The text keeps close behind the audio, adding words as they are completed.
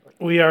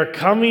We are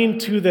coming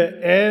to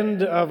the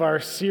end of our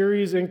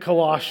series in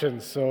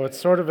Colossians, so it's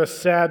sort of a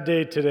sad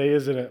day today,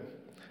 isn't it?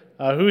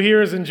 Who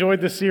here has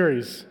enjoyed the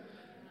series?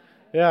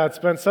 Yeah, it's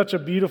been such a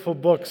beautiful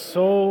book,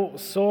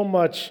 so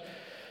much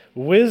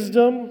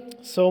wisdom,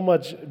 so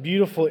much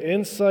beautiful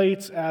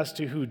insights as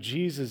to who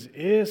Jesus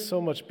is, so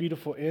much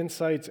beautiful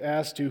insights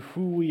as to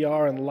who we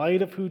are in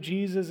light of who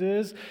Jesus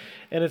is,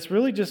 and it's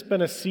really just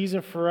been a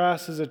season for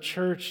us as a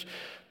church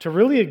to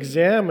really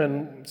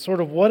examine sort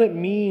of what it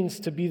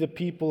means to be the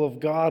people of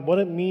God, what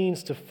it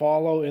means to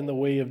follow in the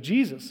way of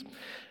Jesus.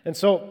 And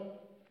so,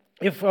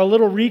 if a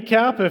little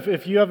recap,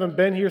 if you haven't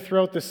been here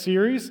throughout the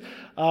series,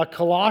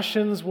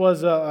 Colossians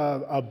was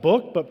a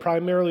book, but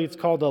primarily it's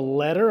called a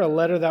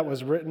letter that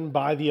was written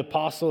by the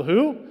apostle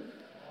who?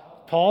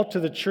 Paul, to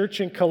the church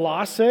in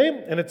Colossae,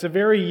 and it's a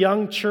very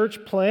young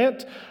church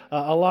plant,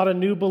 a lot of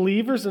new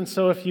believers, and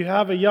so if you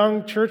have a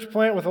young church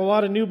plant with a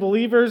lot of new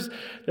believers,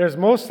 there's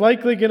most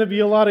likely going to be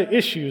a lot of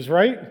issues,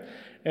 right?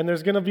 And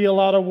there's going to be a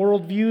lot of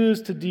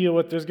worldviews to deal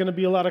with, there's going to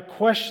be a lot of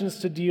questions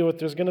to deal with,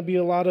 there's going to be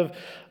a lot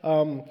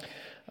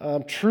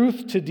of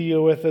truth to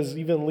deal with, as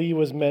even Lee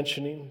was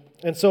mentioning.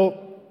 And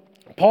so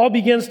Paul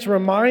begins to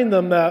remind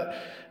them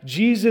that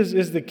Jesus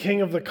is the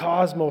king of the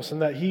cosmos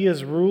and that he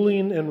is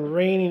ruling and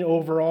reigning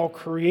over all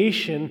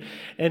creation,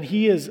 and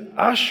he is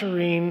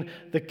ushering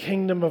the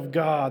kingdom of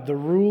God, the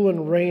rule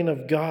and reign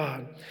of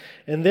God.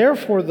 And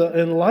therefore,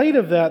 in light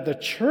of that, the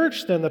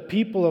church, then the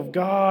people of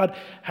God,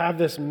 have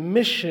this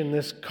mission,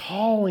 this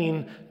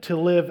calling to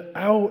live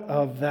out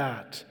of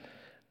that,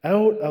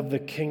 out of the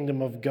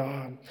kingdom of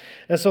God.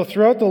 And so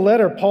throughout the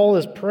letter, Paul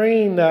is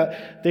praying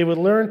that they would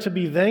learn to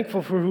be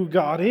thankful for who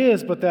God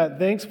is, but that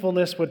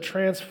thankfulness would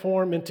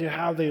transform into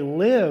how they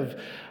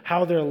live,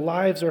 how their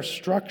lives are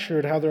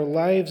structured, how their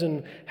lives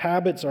and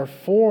habits are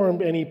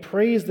formed, and he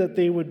prays that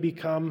they would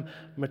become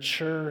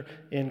mature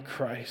in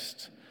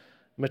Christ.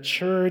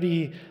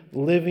 Maturity,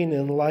 living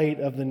in light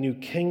of the new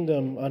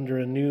kingdom under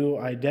a new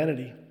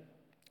identity.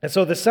 And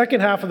so the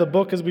second half of the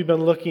book, as we've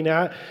been looking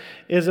at,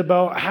 is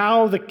about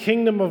how the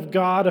kingdom of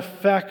God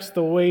affects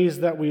the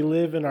ways that we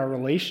live in our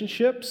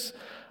relationships,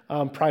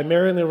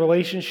 primarily the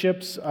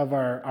relationships of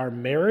our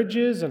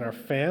marriages and our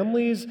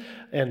families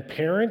and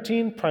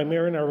parenting,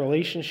 primarily in our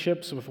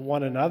relationships with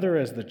one another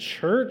as the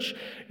church,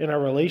 in our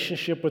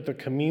relationship with the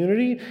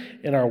community,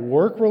 in our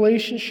work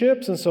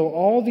relationships. And so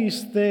all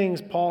these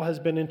things Paul has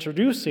been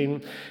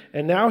introducing,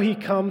 and now he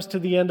comes to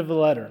the end of the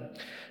letter.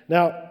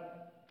 Now,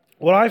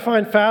 what I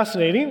find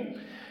fascinating,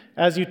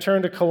 as you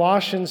turn to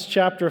Colossians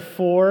chapter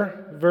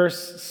 4,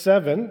 verse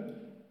 7,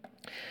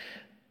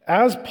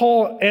 as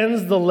Paul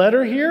ends the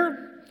letter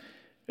here,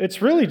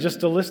 it's really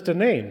just a list of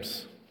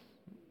names.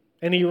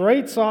 And he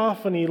writes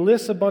off and he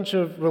lists a bunch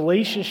of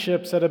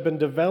relationships that have been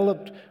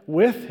developed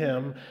with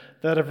him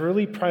that have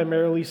really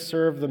primarily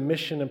served the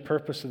mission and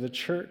purpose of the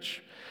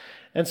church.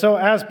 And so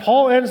as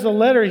Paul ends the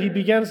letter, he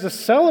begins to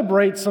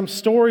celebrate some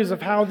stories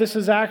of how this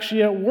is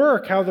actually at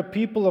work, how the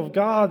people of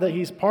God that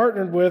he's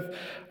partnered with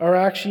are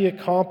actually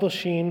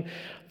accomplishing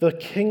the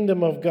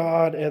kingdom of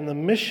God and the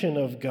mission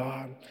of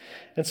God.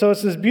 And so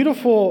it's this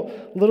beautiful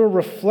little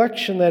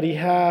reflection that he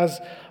has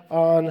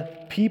on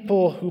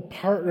people who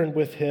partnered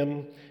with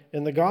him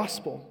in the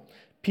gospel,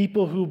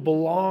 people who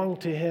belong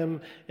to him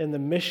in the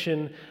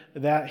mission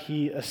that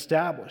he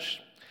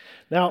established.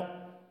 Now,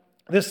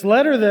 this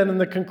letter then, and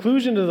the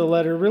conclusion to the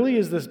letter, really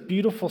is this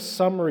beautiful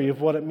summary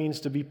of what it means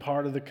to be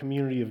part of the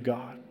community of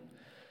God.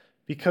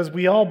 Because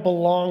we all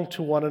belong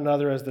to one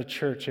another as the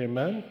church,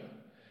 amen?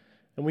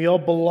 And we all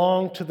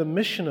belong to the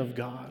mission of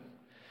God.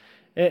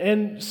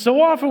 And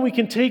so often we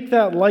can take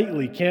that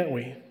lightly, can't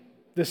we?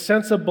 This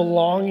sense of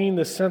belonging,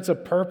 this sense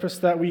of purpose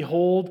that we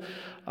hold.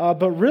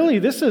 But really,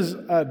 this is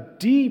a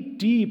deep,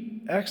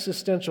 deep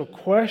existential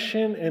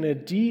question and a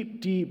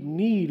deep, deep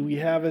need we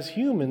have as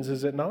humans,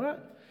 is it not?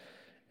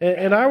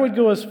 And I would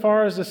go as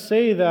far as to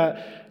say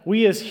that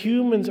we as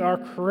humans are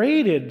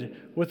created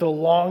with a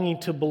longing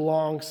to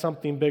belong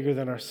something bigger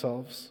than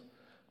ourselves.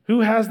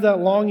 Who has that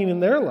longing in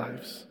their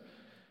lives?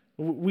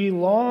 We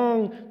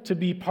long to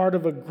be part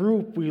of a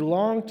group. We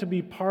long to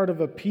be part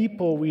of a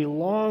people. We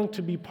long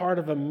to be part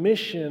of a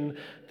mission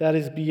that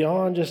is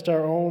beyond just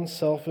our own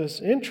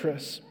selfish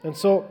interests. And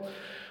so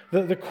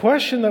the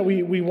question that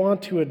we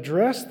want to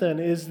address then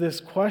is this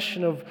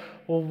question of,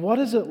 well, what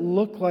does it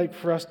look like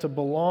for us to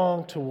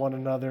belong to one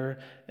another,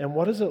 and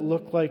what does it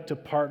look like to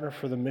partner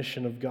for the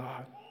mission of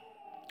God?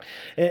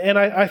 And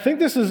I think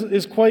this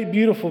is quite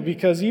beautiful,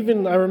 because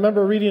even I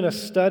remember reading a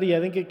study, I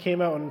think it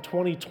came out in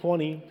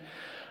 2020,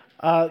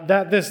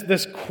 that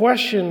this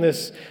question,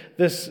 this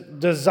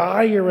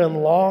desire and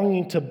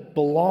longing to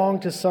belong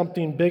to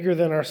something bigger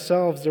than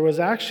ourselves, there was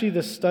actually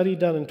this study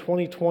done in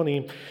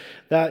 2020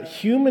 that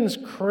humans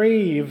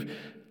crave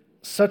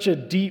such a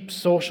deep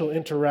social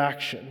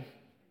interaction.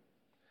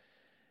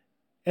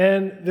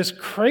 And this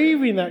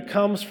craving that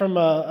comes from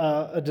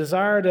a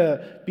desire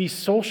to be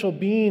social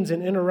beings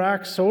and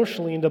interact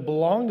socially and to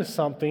belong to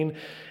something,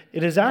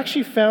 it is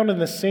actually found in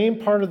the same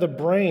part of the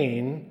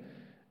brain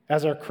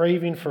as our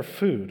craving for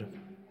food.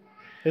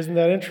 Isn't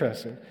that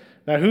interesting?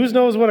 Now, who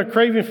knows what a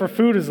craving for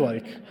food is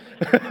like?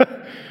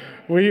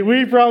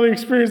 We probably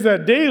experience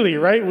that daily,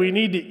 right? We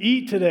need to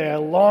eat today. I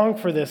long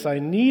for this. I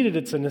need it.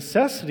 It's a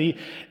necessity.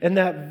 And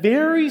that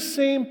very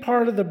same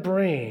part of the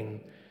brain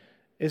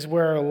is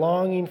where our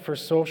longing for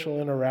social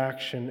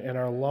interaction and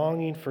our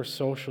longing for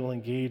social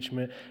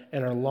engagement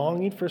and our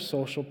longing for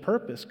social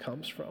purpose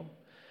comes from.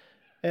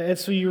 And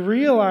so you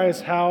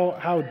realize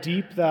how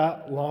deep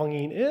that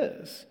longing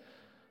is.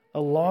 A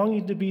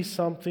longing to be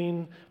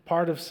something,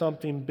 part of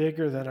something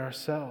bigger than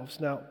ourselves.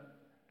 Now,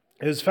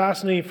 it was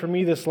fascinating for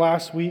me this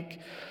last week.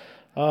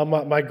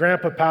 My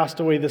grandpa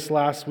passed away this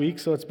last week,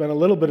 so it's been a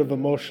little bit of an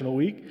emotional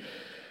week.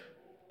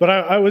 But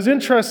I was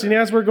interested,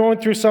 as we're going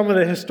through some of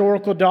the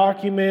historical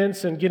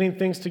documents and getting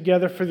things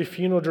together for the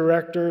funeral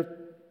director,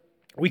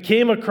 we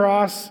came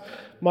across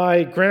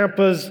my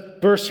grandpa's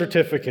birth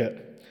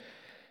certificate.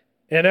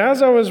 And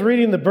as I was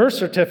reading the birth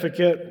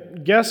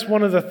certificate, guess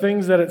one of the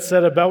things that it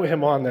said about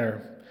him on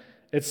there?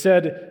 It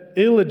said,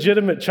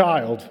 illegitimate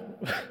child.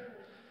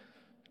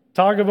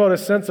 Talk about a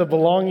sense of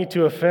belonging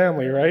to a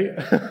family, right?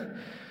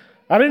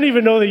 I didn't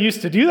even know they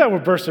used to do that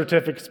with birth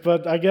certificates,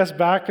 but I guess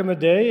back in the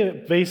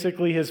day,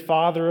 basically his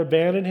father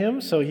abandoned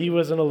him, so he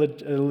was an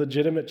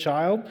illegitimate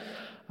child.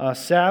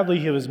 Sadly,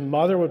 his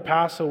mother would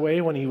pass away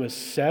when he was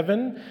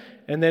 7,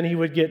 and then he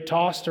would get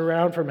tossed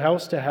around from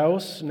house to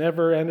house,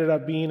 never ended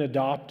up being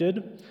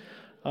adopted,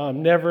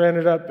 never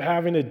ended up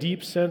having a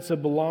deep sense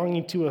of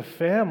belonging to a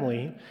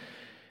family.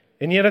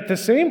 And yet at the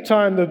same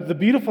time, the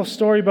beautiful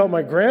story about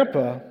my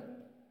grandpa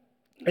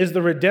is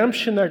the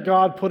redemption that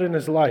God put in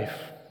his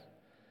life.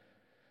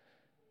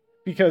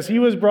 Because he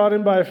was brought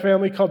in by a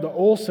family called the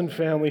Olson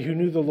family who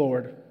knew the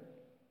Lord.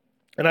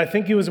 And I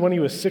think it was when he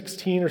was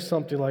 16 or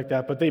something like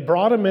that. But they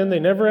brought him in. They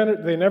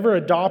never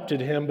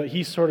adopted him, but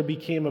he sort of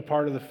became a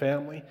part of the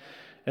family.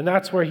 And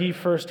that's where he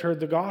first heard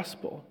the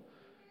gospel.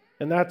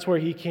 And that's where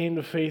he came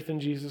to faith in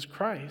Jesus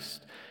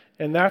Christ.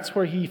 And that's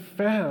where he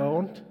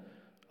found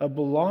a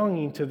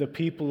belonging to the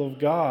people of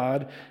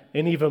God.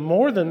 And even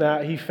more than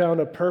that, he found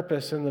a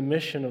purpose in the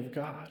mission of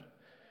God.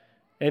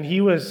 And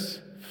he was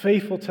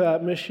faithful to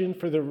that mission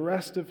for the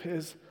rest of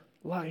his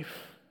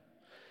life.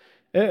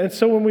 And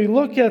so when we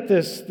look at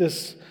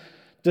this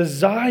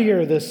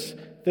desire,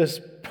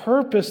 this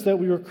purpose that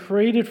we were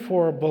created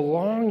for,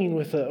 belonging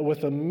with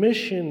a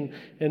mission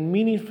and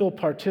meaningful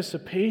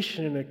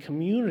participation in a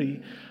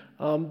community,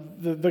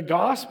 the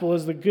gospel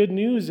is the good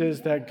news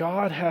is that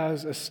God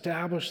has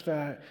established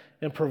that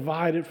and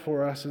provided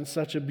for us in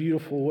such a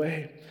beautiful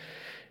way.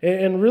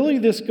 And really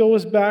this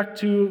goes back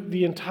to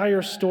the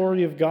entire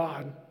story of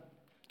God.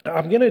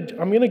 I'm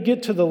gonna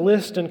get to the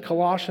list in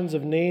Colossians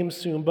of names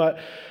soon, but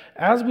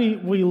as we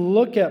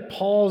look at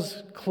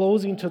Paul's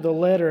closing to the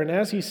letter and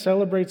as he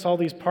celebrates all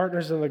these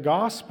partners in the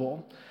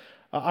gospel,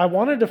 I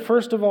wanted to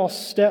first of all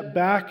step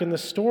back in the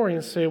story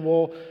and say,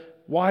 well,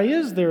 why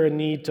is there a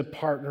need to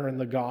partner in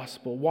the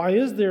gospel? Why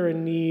is there a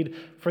need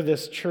for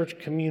this church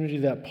community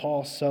that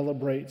Paul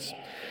celebrates?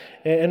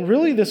 And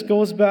really this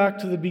goes back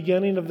to the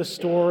beginning of the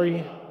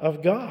story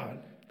of God.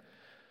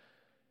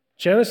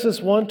 Genesis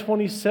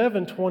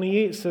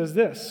 1:27-28 says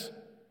this,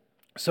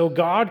 so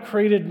God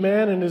created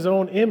man in his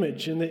own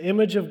image. In the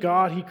image of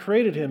God he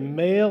created him,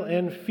 male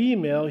and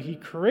female he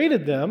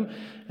created them,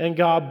 and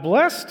God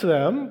blessed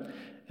them,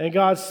 and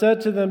God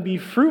said to them, be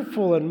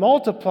fruitful and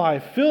multiply,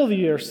 fill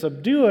the earth,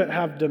 subdue it,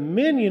 have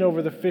dominion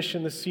over the fish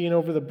in the sea and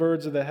over the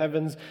birds of the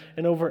heavens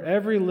and over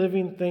every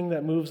living thing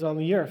that moves on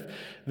the earth.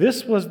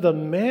 This was the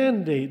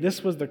mandate,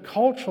 this was the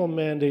cultural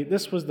mandate,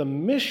 this was the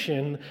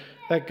mission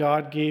that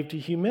God gave to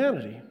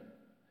humanity.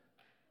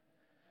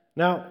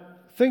 Now,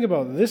 think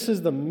about it. This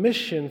is the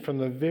mission from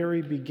the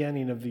very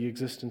beginning of the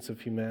existence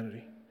of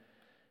humanity.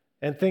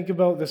 And think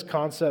about this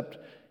concept.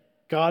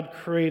 God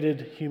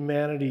created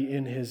humanity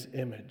in his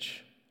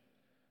image.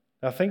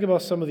 Now think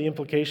about some of the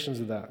implications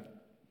of that.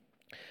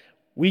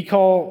 We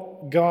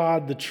call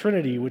God the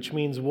Trinity, which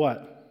means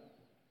what?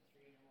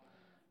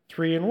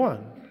 3 in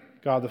 1.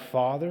 God the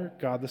Father,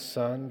 God the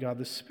Son, God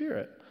the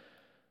Spirit,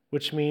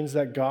 which means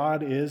that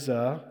God is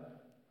a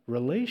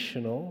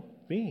relational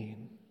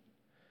being.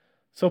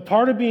 So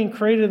part of being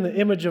created in the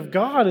image of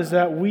God is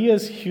that we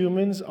as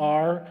humans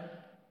are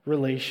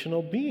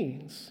relational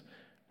beings.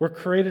 We're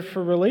created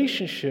for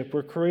relationship.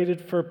 We're created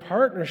for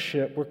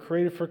partnership. We're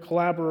created for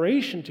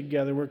collaboration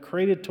together. We're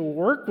created to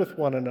work with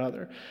one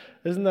another.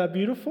 Isn't that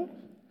beautiful?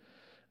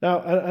 Now,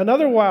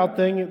 another wild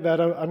thing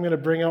that I'm going to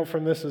bring out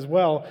from this as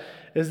well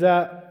is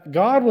that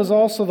God was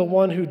also the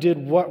one who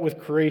did what with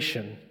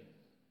creation?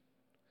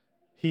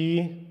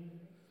 He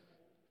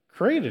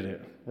created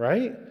it,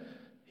 right?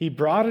 He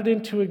brought it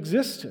into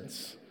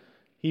existence.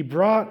 He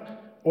brought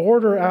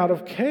order out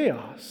of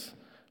chaos,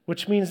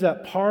 which means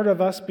that part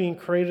of us being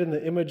created in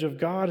the image of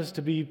God is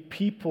to be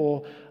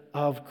people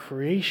of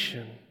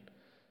creation,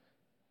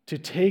 to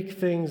take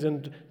things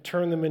and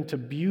turn them into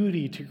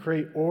beauty, to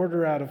create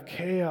order out of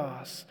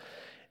chaos.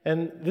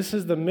 And this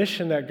is the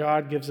mission that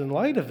God gives in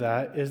light of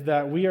that, is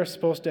that we are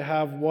supposed to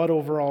have what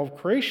over all of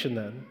creation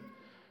then?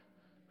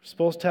 We're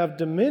supposed to have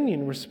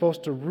dominion. We're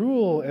supposed to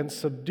rule and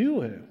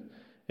subdue it.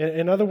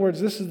 In other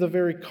words, this is the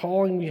very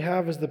calling we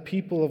have as the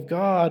people of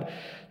God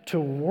to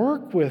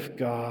work with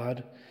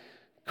God,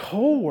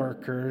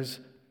 co-workers,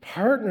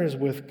 partners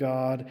with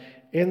God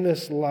in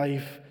this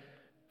life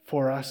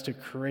for us to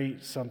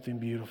create something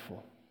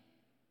beautiful,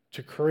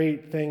 to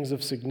create things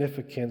of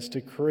significance,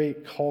 to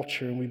create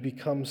culture, and we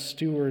become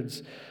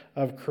stewards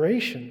of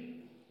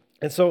creation.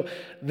 And so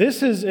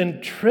this is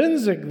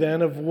intrinsic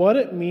then of what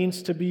it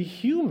means to be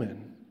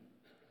human.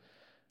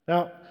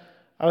 Now,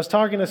 I was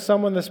talking to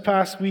someone this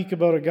past week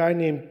about a guy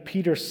named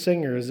Peter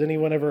Singer. Has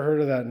anyone ever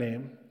heard of that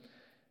name?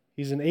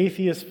 He's an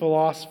atheist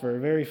philosopher, a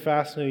very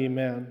fascinating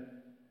man.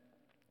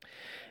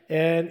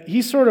 And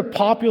he sort of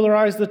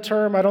popularized the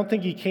term. I don't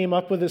think he came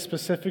up with it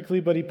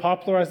specifically, but he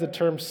popularized the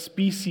term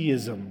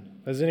speciesism.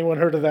 Has anyone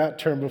heard of that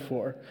term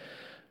before?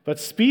 But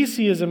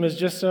speciesism is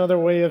just another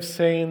way of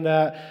saying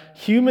that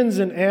humans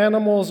and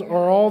animals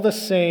are all the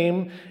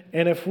same,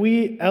 and if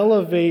we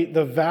elevate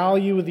the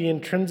value, the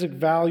intrinsic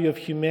value of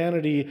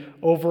humanity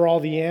over all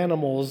the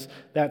animals,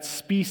 that's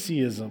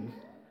speciesism.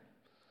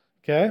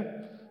 Okay?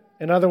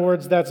 In other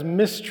words, that's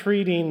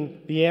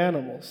mistreating the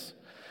animals.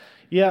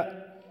 Yet,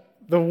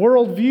 the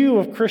worldview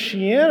of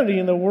Christianity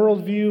and the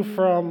worldview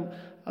from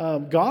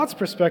God's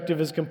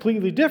perspective is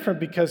completely different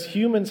because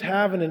humans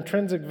have an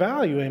intrinsic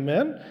value,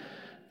 amen?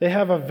 They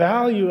have a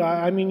value.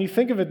 I mean, you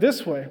think of it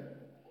this way.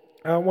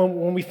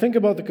 When we think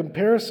about the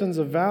comparisons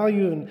of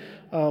value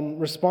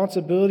and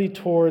responsibility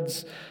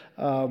towards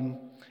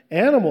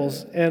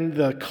animals and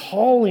the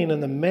calling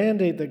and the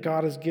mandate that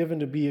God has given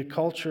to be a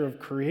culture of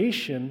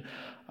creation,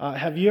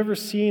 have you ever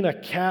seen a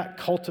cat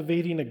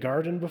cultivating a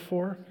garden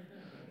before?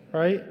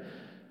 Right?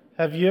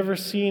 Have you ever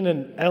seen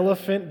an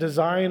elephant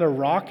design a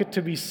rocket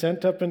to be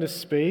sent up into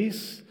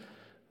space?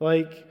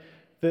 Like,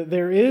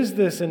 there is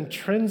this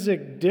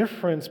intrinsic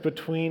difference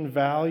between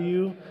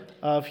value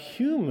of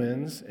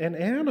humans and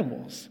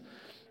animals.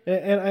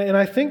 And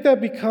I think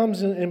that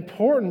becomes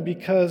important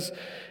because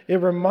it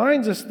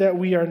reminds us that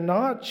we are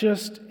not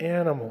just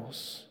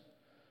animals.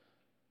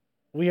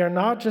 We are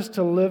not just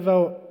to live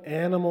out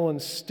animal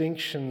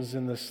instinctions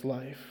in this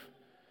life.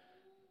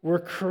 We're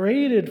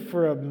created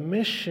for a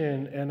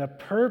mission and a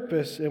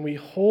purpose, and we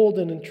hold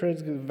an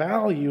intrinsic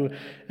value,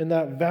 and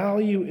that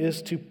value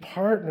is to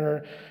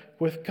partner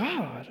with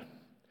God.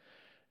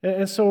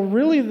 And so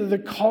really the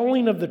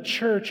calling of the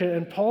church,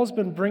 and Paul's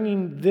been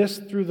bringing this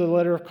through the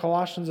letter of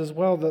Colossians as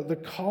well, the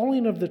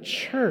calling of the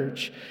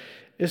church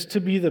is to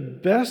be the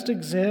best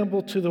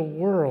example to the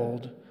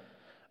world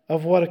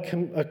of what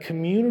a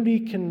community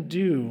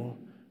can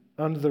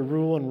under the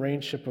rule and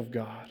reignship of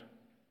God.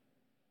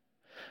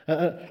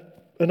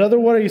 Another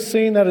way he's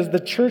saying that is the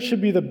church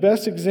should be the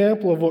best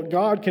example of what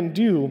God can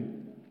do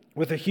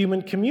with a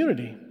human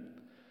community.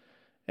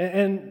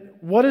 And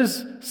what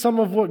is some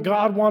of what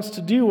God wants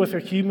to do with a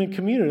human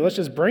community? Let's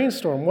just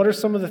brainstorm. What are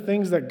some of the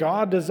things that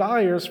God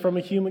desires from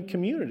a human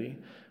community?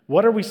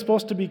 What are we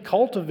supposed to be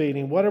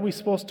cultivating? What are we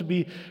supposed to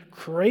be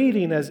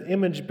creating as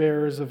image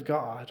bearers of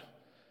God?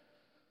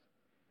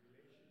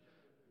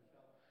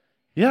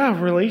 Yeah,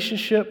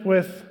 relationship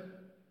with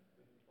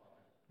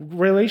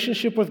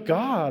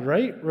God,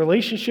 right?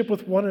 Relationship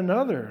with one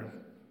another.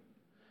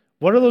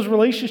 What are those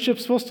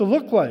relationships supposed to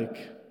look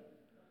like?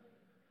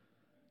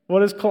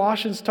 What has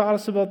Colossians taught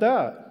us about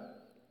that?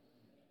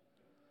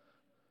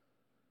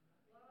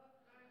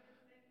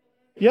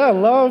 Yeah,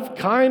 love,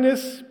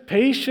 kindness,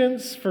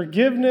 patience,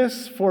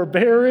 forgiveness,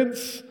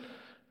 forbearance,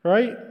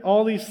 right?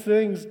 All these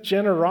things,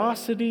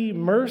 generosity,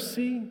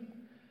 mercy.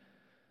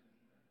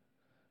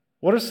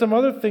 What are some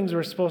other things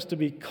we're supposed to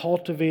be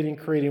cultivating,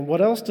 creating? What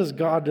else does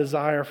God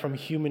desire from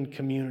human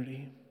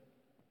community?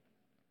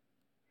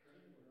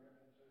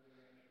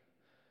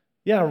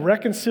 Yeah,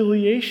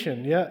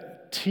 reconciliation. Yeah,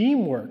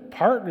 teamwork,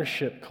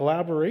 partnership,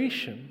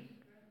 collaboration.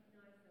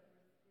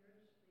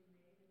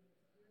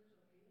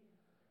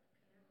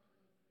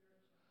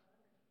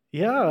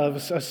 Yeah,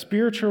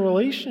 spiritual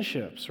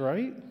relationships,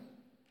 right?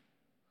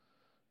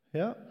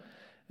 Yeah.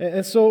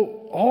 And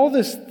so all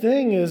this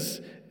thing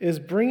is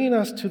bringing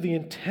us to the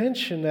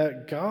intention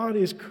that God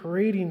is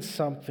creating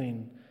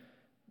something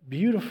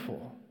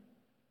beautiful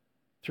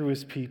through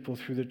his people,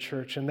 through the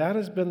church. And that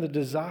has been the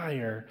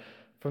desire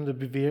from the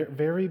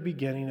very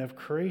beginning of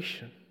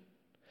creation.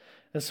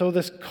 And so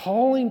this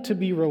calling to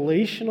be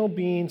relational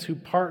beings who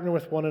partner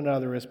with one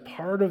another is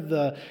part of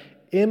the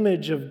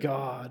image of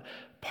God,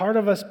 part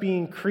of us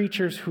being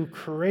creatures who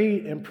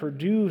create and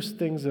produce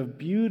things of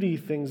beauty,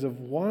 things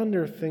of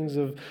wonder, things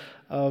of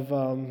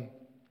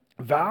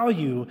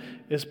value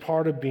is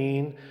part of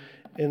being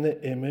in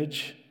the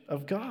image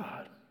of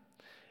God.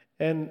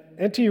 And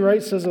N.T.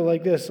 Wright says it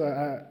like this.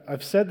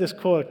 I've said this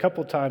quote a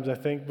couple times, I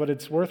think, but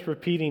it's worth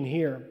repeating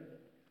here.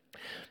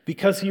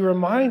 Because he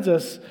reminds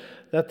us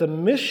that the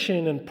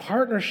mission and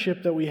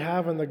partnership that we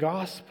have in the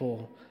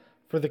gospel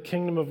for the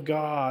kingdom of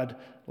God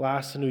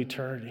lasts into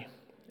eternity.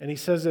 And he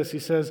says this, he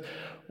says,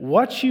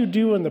 what you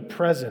do in the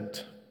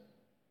present,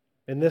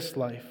 in this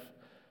life,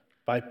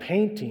 by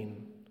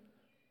painting,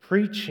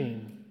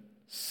 preaching,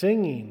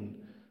 singing,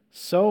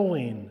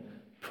 sewing,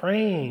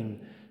 praying,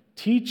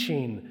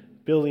 teaching,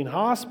 building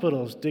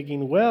hospitals,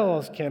 digging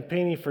wells,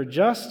 campaigning for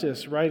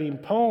justice, writing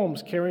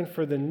poems, caring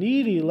for the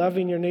needy,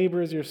 loving your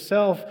neighbor as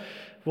yourself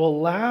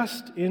will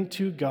last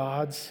into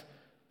God's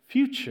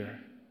future.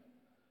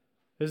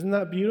 Isn't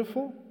that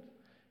beautiful?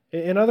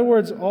 In other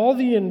words, all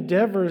the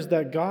endeavors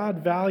that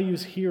God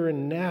values here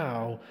and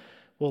now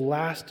will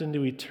last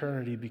into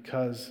eternity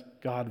because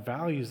God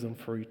values them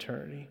for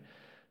eternity.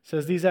 It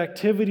says these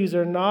activities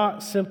are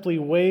not simply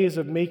ways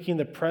of making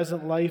the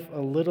present life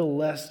a little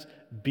less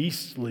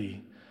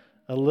beastly,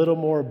 a little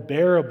more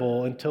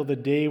bearable until the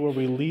day where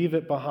we leave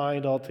it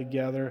behind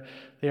altogether.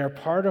 They are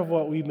part of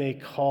what we may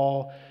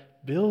call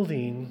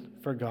building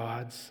for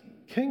God's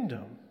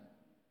kingdom.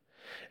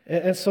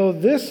 And so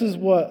this is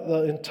what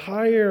the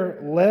entire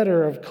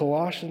letter of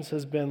Colossians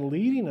has been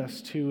leading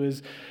us to,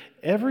 is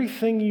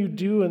everything you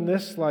do in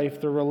this life,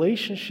 the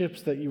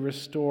relationships that you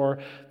restore,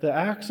 the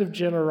acts of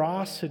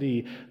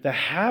generosity, the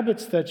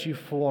habits that you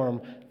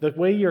form, the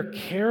way your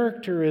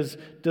character is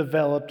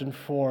developed and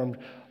formed,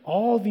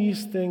 all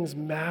these things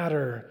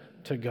matter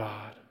to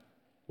God.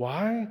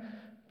 Why?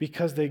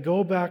 Because they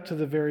go back to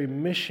the very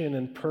mission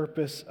and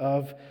purpose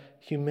of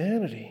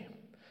humanity.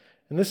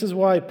 And this is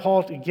why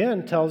Paul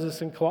again tells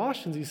us in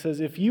Colossians, he says,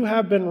 if you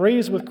have been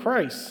raised with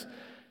Christ,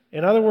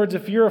 in other words,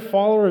 if you're a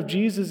follower of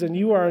Jesus and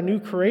you are a new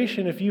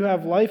creation, if you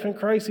have life in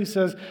Christ, he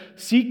says,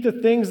 seek the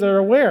things that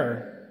are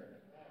where?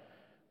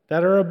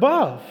 That are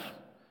above,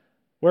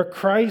 where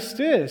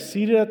Christ is,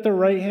 seated at the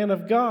right hand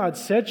of God.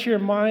 Set your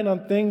mind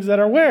on things that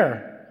are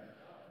where?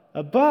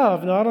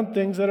 Above, not on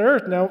things that are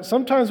earth. Now,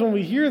 sometimes when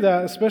we hear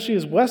that, especially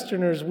as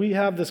Westerners, we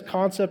have this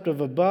concept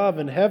of above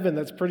and heaven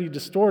that's pretty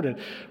distorted,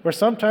 where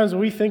sometimes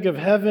we think of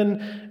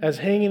heaven as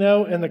hanging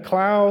out in the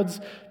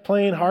clouds,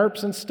 playing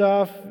harps and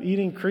stuff,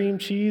 eating cream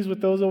cheese with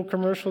those old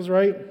commercials,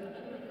 right?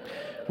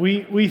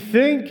 We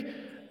think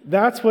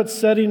that's what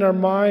setting our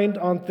mind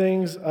on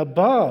things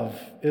above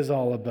is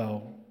all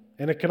about.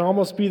 And it can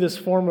almost be this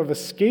form of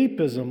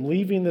escapism,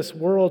 leaving this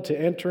world to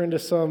enter into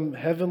some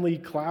heavenly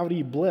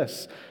cloudy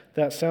bliss.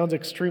 That sounds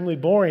extremely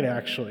boring,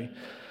 actually.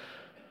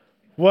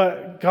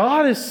 What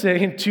God is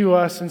saying to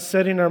us in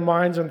setting our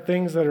minds on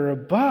things that are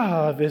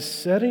above is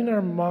setting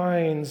our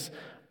minds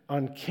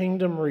on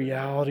kingdom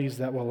realities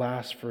that will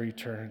last for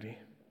eternity.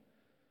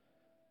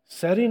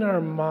 Setting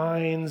our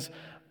minds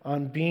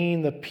on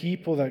being the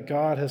people that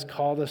God has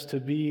called us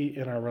to be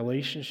in our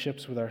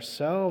relationships with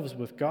ourselves,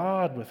 with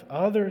God, with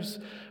others,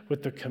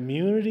 with the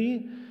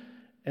community,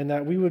 and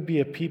that we would be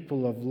a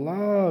people of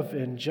love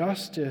and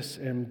justice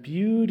and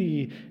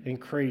beauty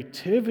and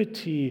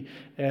creativity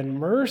and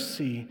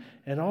mercy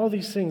and all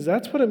these things.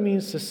 That's what it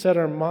means to set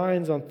our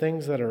minds on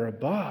things that are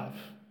above.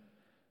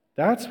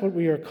 That's what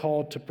we are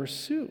called to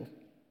pursue.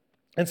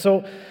 And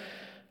so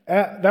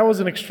that was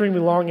an extremely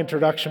long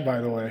introduction,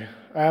 by the way.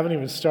 I haven't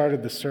even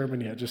started the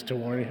sermon yet, just to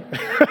warn you.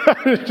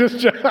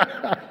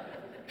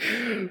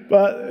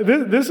 But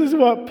this is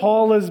what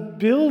Paul is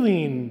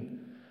building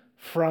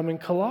from in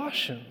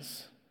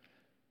Colossians.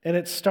 And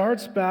it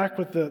starts back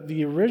with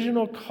the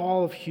original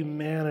call of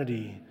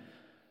humanity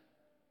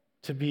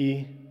to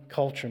be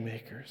culture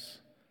makers,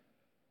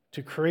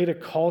 to create a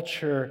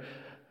culture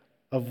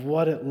of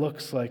what it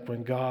looks like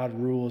when God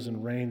rules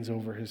and reigns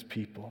over his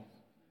people.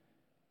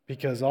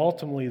 Because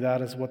ultimately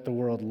that is what the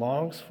world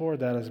longs for,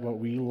 that is what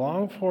we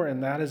long for,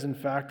 and that is in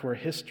fact where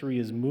history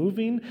is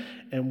moving,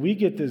 and we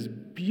get this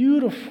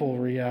beautiful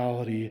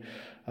reality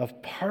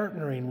of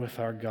partnering with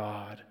our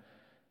God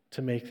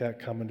to make that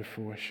come into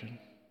fruition.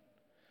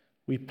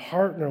 We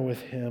partner with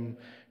him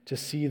to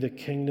see the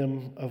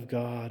kingdom of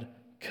God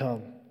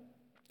come.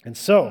 And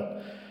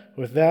so,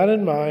 with that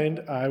in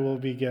mind, I will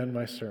begin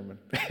my sermon.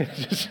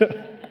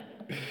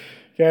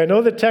 Okay, I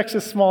know the text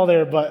is small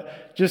there,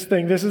 but just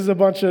think, this is a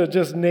bunch of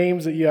just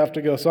names that you have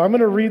to go. So I'm going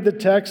to read the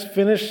text,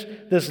 finish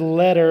this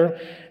letter,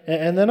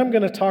 and then I'm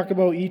going to talk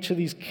about each of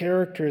these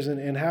characters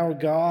and how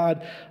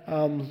God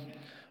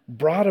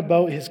brought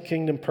about his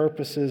kingdom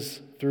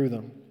purposes through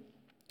them.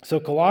 So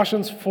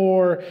Colossians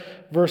 4,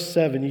 verse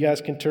 7. You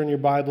guys can turn your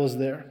Bibles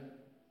there.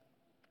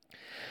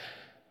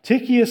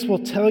 Tychicus will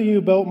tell you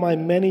about my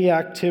many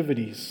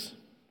activities.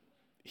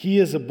 He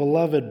is a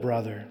beloved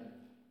brother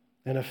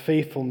and a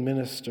faithful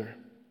minister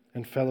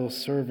and fellow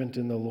servant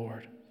in the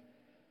Lord.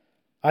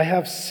 I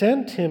have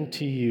sent him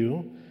to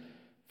you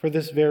for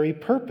this very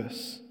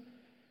purpose,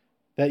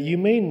 that you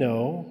may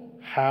know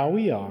how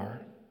we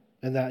are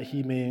and that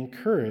he may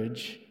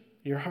encourage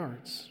your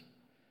hearts.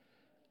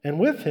 And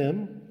with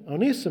him,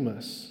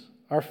 Onesimus,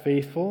 our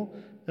faithful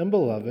and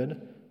beloved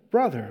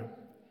brother,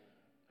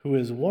 who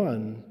is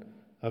one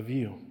of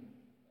you.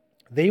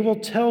 They will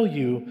tell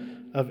you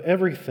of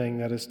everything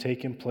that has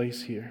taken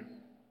place here.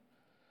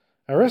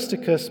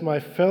 Aristarchus,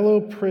 my fellow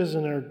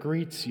prisoner,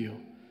 greets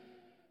you.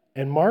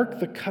 And Mark,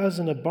 the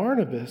cousin of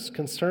Barnabas,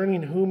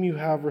 concerning whom you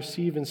have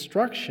received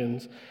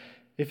instructions,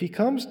 if he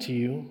comes to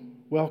you,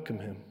 welcome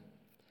him.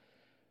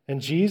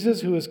 And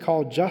Jesus, who is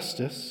called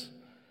Justus.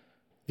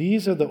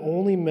 These are the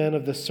only men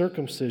of the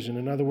circumcision,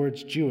 in other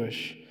words,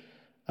 Jewish,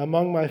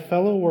 among my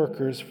fellow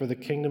workers for the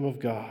kingdom of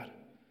God,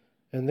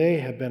 and they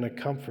have been a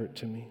comfort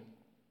to me.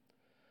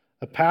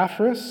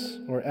 Epaphras,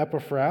 or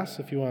Epaphras,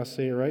 if you want to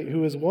say it right,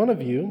 who is one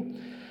of you,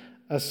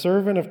 a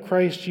servant of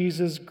Christ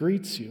Jesus,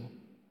 greets you,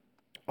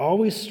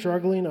 always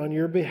struggling on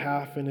your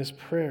behalf in his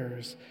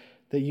prayers,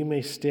 that you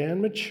may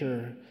stand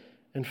mature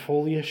and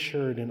fully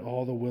assured in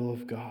all the will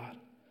of God.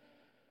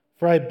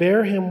 For I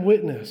bear him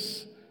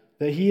witness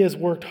that he has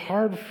worked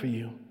hard for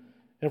you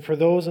and for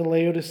those in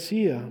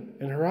Laodicea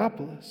and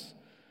Hierapolis.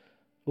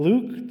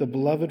 Luke, the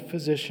beloved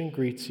physician,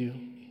 greets you,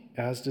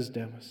 as does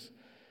Demas.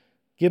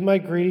 Give my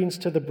greetings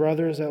to the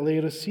brothers at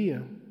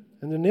Laodicea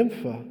and the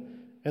Nympha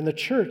and the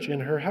church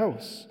in her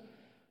house.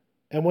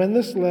 And when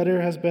this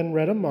letter has been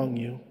read among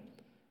you,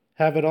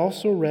 have it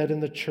also read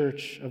in the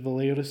church of the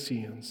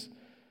Laodiceans,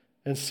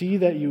 and see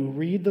that you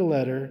read the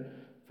letter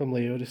from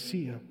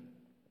Laodicea.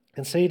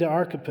 And say to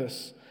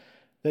Archippus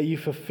that you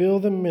fulfill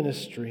the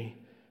ministry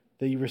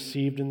that you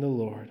received in the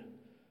Lord.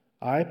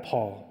 I,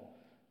 Paul,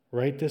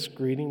 write this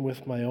greeting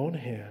with my own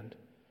hand.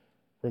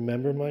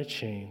 Remember my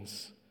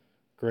chains.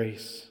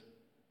 Grace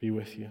be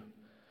with you.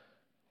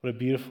 What a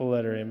beautiful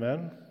letter,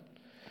 amen?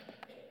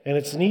 And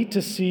it's neat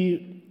to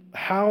see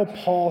how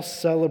Paul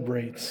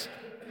celebrates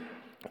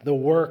the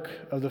work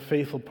of the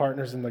faithful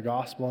partners in the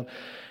gospel.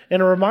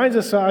 And it reminds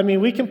us,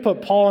 we can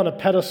put Paul on a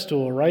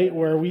pedestal, right?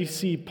 Where we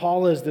see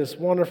Paul as this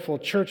wonderful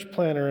church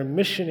planner and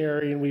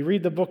missionary, and we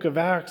read the book of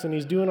Acts, and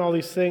he's doing all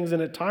these things,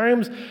 and at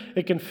times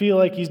it can feel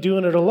like he's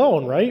doing it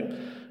alone, right?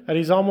 And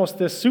he's almost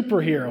this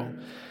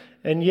superhero.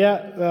 And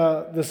yet,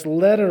 this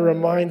letter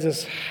reminds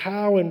us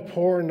how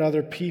important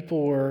other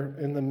people were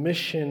in the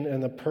mission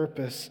and the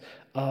purpose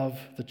of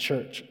the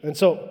church. And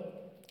so,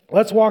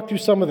 let's walk through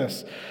some of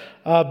this.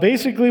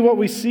 Basically, what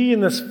we see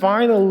in this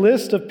final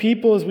list of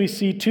people is we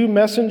see 2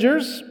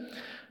 messengers.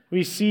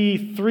 We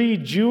see 3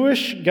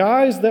 Jewish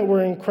guys that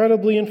were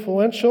incredibly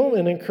influential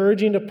and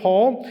encouraging to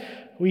Paul.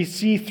 We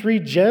see 3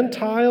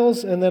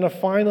 Gentiles, and then a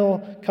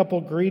final couple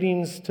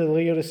greetings to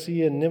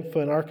Laodicea, Nympha,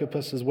 and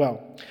Archippus as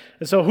well.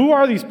 And so who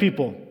are these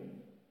people?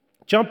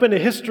 Jump into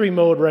history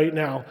mode right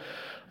now.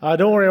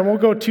 Don't worry, I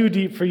won't go too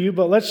deep for you,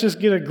 but let's just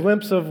get a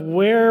glimpse of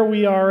where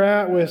we are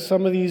at with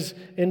some of these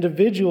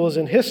individuals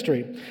in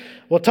history.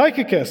 Well,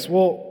 Tychicus,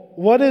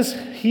 what is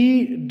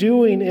he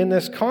doing in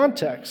this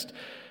context?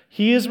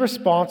 He is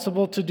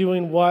responsible to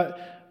doing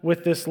what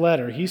with this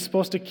letter? He's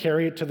supposed to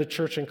carry it to the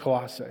church in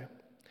Colossae.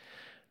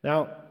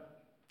 Now,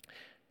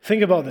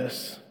 think about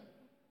this.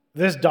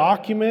 This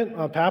document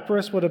on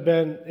papyrus would have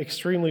been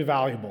extremely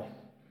valuable,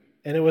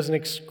 and it was an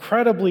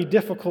incredibly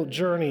difficult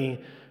journey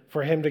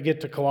for him to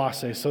get to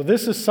Colossae. So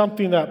this is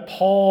something that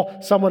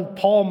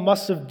Paul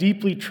must have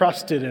deeply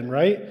trusted in,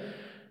 right?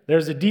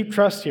 There's a deep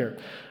trust here.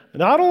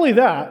 Not only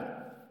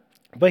that,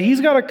 but he's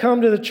got to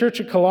come to the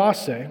church at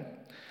Colossae,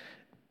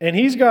 and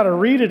he's got to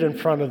read it in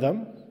front of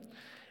them.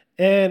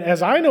 And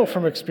as I know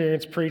from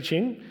experience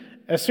preaching,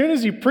 as soon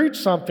as you preach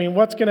something,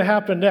 what's going to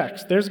happen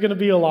next? There's going to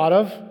be a lot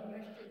of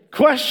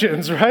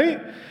questions,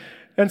 right?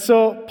 And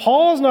so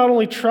Paul's not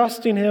only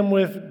trusting him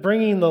with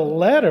bringing the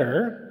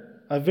letter,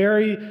 a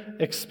very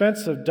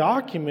expensive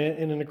document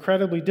in an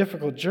incredibly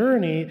difficult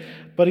journey,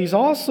 but he's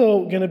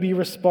also going to be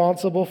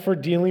responsible for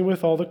dealing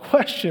with all the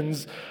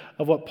questions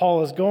of what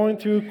Paul is going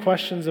through,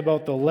 questions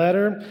about the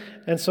letter.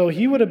 And so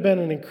he would have been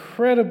an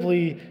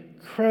incredibly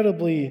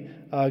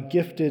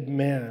gifted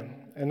man.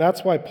 And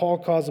that's why Paul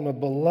calls him a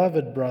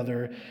beloved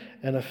brother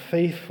and a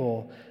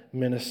faithful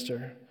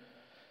minister.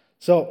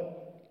 So,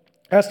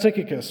 that's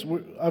Tychicus.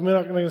 I'm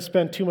not going to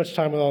spend too much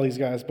time with all these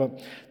guys, but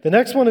the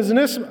next one is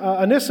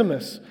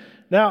Onesimus.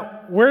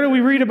 Now, where do we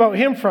read about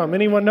him from?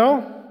 Anyone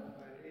know?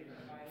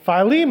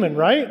 Philemon,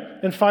 right?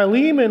 And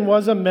Philemon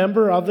was a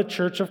member of the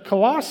church of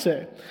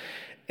Colossae.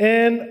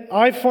 And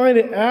I find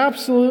it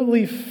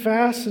absolutely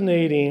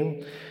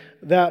fascinating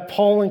that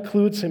Paul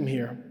includes him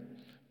here,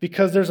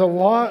 because there's a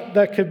lot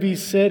that could be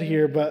said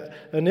here, but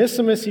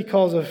Onesimus he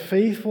calls a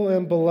faithful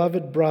and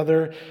beloved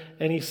brother,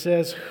 and he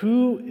says,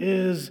 who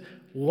is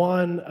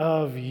one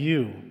of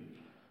you?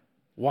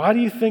 Why do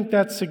you think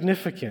that's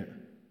significant?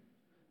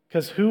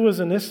 Because who was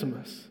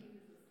Onesimus?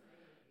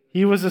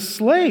 He was a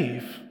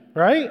slave,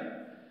 right?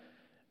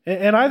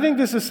 And I think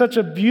this is such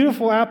a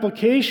beautiful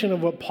application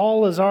of what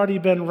Paul has already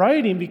been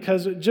writing,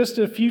 because just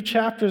a few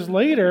chapters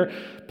later,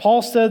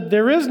 Paul said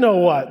there is no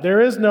what? There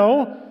is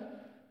no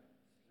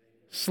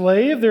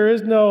slave, there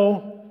is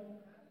no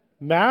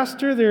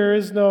master, there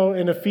is no,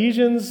 in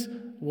Ephesians,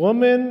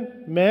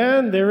 woman,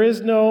 man, there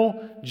is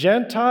no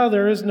Gentile,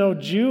 there is no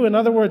Jew. In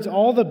other words,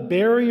 all the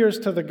barriers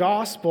to the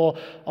gospel,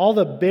 all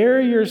the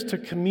barriers to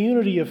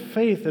community of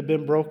faith have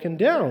been broken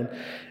down.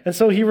 And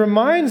so he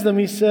reminds them,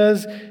 he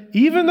says,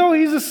 even though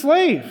he's a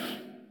slave,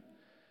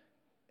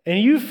 and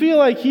you feel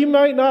like he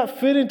might not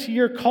fit into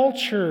your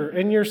culture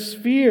and your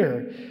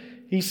sphere,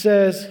 he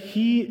says,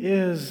 he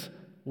is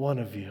one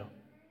of you.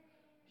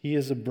 He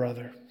is a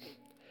brother.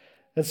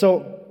 And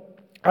so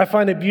I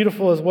find it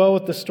beautiful as well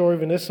with the story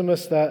of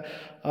Onesimus that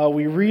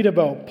we read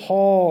about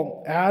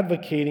Paul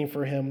advocating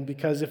for him,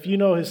 because if you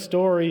know his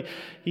story,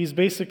 he's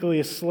basically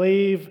a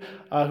slave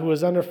who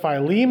was under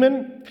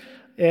Philemon,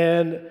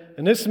 and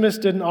Onesimus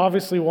didn't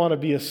obviously want to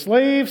be a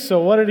slave,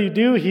 so what did he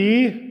do?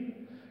 He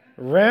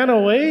ran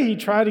away. He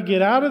tried to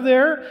get out of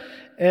there.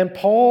 And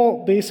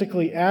Paul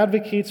basically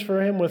advocates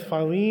for him with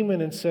Philemon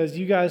and says,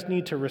 you guys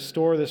need to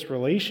restore this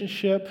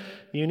relationship.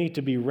 You need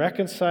to be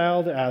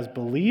reconciled as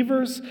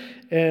believers,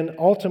 and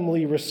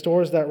ultimately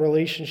restores that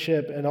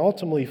relationship and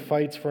ultimately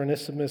fights for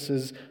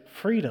Onesimus's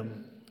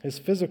freedom, his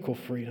physical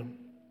freedom.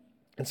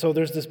 And so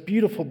there's this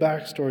beautiful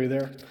backstory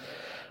there.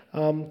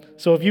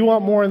 So if you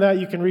want more on that,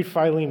 you can read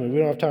Philemon. We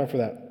don't have time for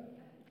that.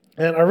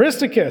 And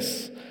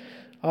Aristarchus,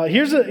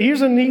 here's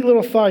a neat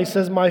little thought. He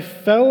says, my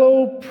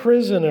fellow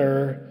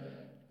prisoner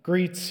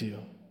greets you.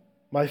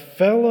 My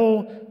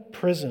fellow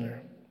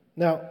prisoner.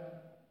 Now,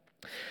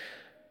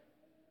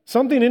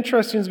 something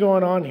interesting is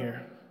going on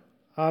here.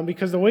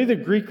 Because the way the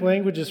Greek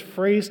language is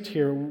phrased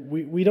here,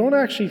 we don't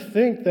actually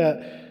think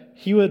that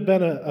he would have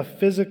been a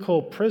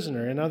physical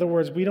prisoner. In other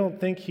words, we don't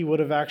think he would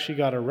have actually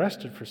got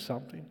arrested for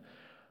something.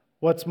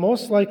 What's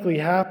most likely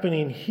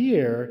happening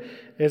here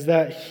is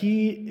that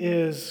he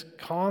is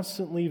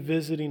constantly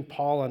visiting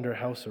Paul under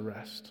house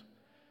arrest,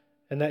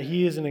 and that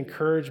he is an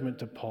encouragement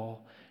to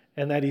Paul,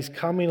 and that he's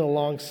coming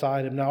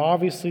alongside him. Now,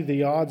 obviously,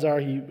 the odds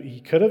are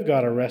he could have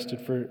got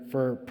arrested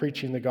for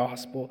preaching the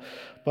gospel,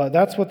 but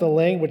that's what the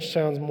language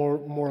sounds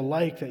more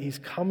like, that he's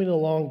coming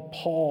along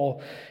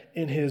Paul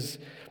in his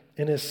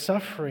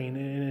suffering,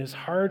 in his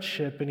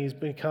hardship, and he's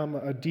become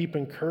a deep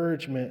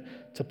encouragement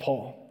to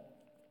Paul.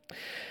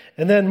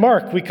 And then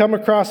Mark, we come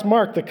across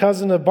Mark, the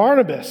cousin of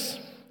Barnabas.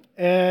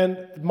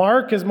 And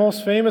Mark is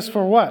most famous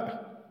for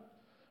what?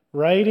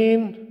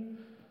 Writing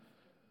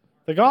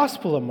the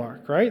Gospel of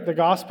Mark, right? The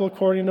Gospel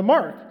according to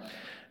Mark.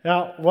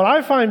 Now, what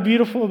I find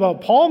beautiful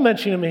about Paul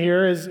mentioning him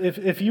here is,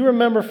 if you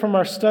remember from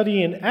our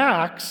study in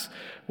Acts,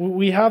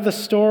 we have the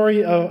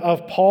story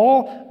of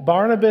Paul,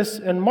 Barnabas,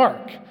 and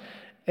Mark.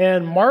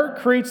 And Mark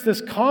creates this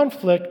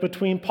conflict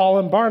between Paul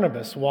and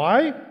Barnabas.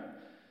 Why?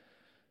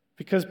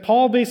 Because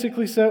Paul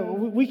basically said,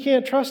 we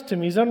can't trust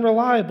him, he's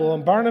unreliable.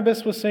 And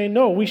Barnabas was saying,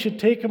 no, we should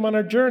take him on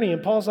our journey.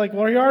 And Paul's like,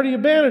 well, he already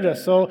abandoned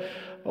us, so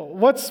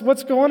what's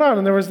going on?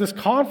 And there was this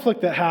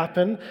conflict that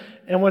happened.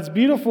 And what's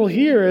beautiful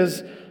here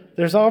is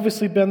there's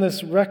obviously been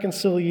this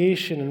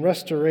reconciliation and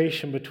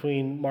restoration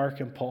between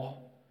Mark and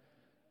Paul.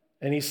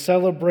 And he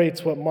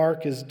celebrates what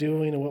Mark is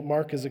doing and what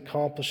Mark is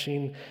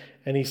accomplishing,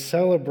 and he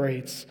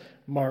celebrates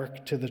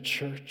Mark to the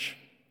church.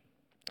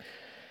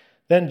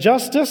 Then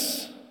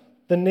Justus,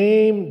 the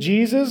name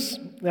Jesus.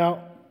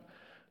 Now,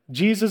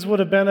 Jesus would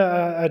have been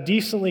a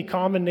decently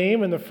common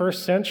name in the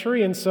first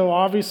century, and so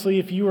obviously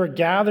if you were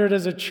gathered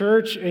as a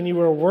church and you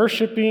were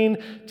worshiping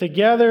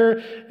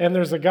together and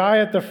there's a guy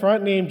at the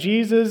front named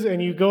Jesus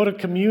and you go to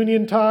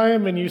communion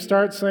time and you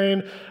start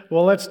saying,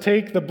 well, let's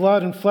take the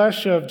blood and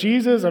flesh of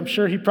Jesus, I'm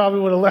sure he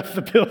probably would have left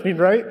the building,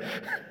 right?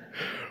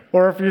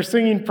 Or if you're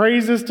singing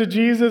praises to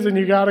Jesus and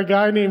you got a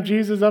guy named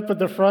Jesus up at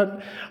the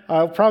front,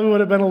 probably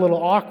would have been a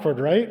little awkward,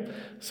 right?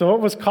 So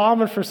it was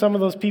common for some of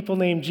those people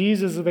named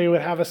Jesus that they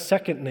would have a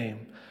second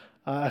name,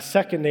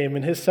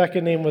 and his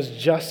second name was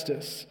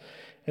Justus.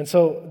 And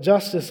so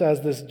Justus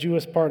as this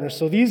Jewish partner.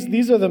 So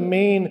these are the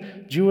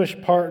main Jewish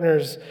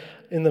partners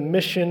in the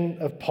mission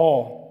of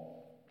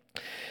Paul.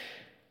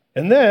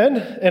 And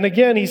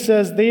again, he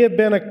says, they have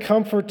been a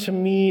comfort to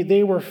me.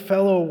 They were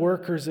fellow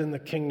workers in the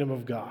kingdom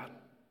of God.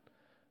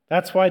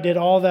 That's why I did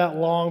all that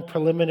long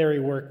preliminary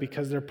work,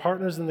 because they're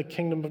partners in the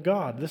kingdom of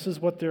God. This is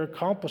what they're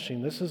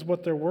accomplishing. This is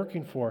what they're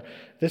working for.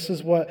 This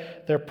is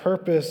what their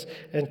purpose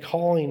and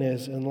calling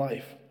is in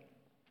life.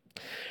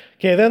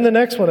 Okay, then the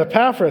next one,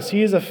 Epaphras.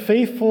 He is a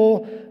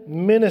faithful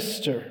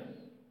minister,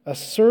 a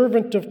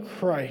servant of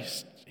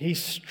Christ. He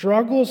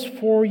struggles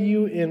for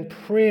you in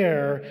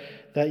prayer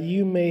that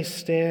you may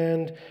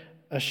stand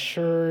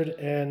assured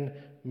and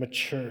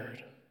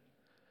matured.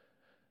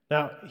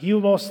 Now, he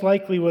most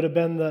likely would have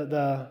been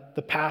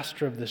the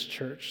pastor of this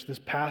church, this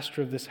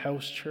pastor of this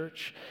house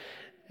church.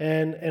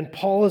 And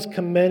Paul is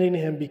commending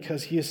him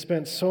because he has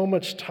spent so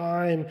much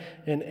time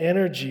and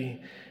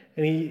energy.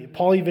 And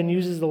Paul even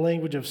uses the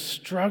language of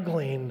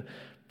struggling,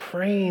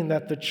 praying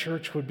that the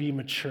church would be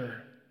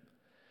mature.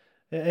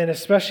 And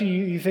especially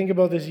you think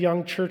about this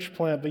young church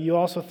plant, but you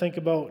also think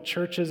about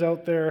churches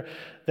out there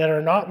that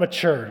are not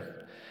mature.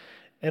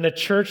 And a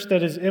church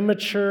that is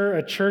immature,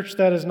 a church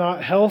that is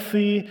not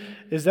healthy,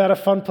 is that a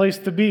fun place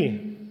to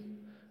be?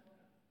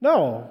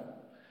 No.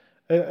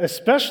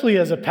 Especially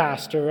as a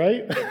pastor,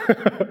 right?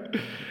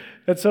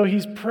 And so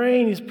he's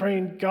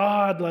praying,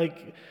 God,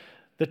 like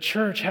the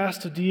church has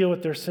to deal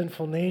with their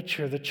sinful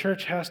nature. The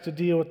church has to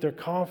deal with their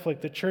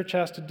conflict. The church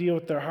has to deal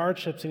with their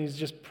hardships. And he's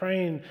just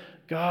praying,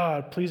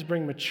 God, please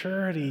bring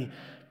maturity.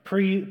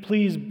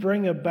 Please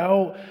bring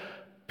about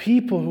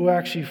people who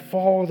actually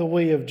follow the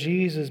way of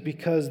Jesus,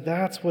 because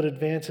that's what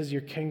advances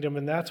your kingdom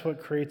and that's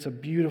what creates a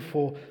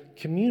beautiful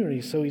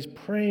community. So he's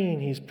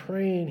praying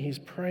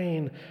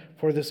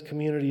for this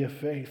community of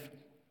faith.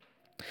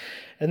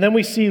 And then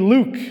we see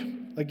Luke.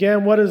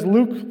 Again, what is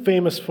Luke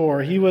famous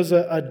for? He was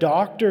a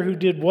doctor who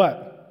did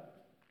what?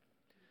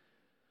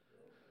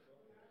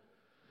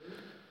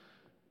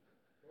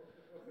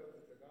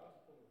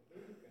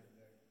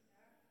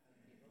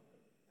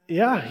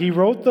 Yeah, he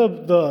wrote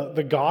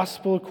the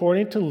gospel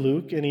according to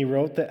Luke, and he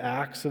wrote the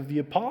Acts of the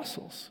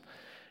Apostles.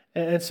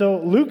 And so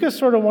Luke is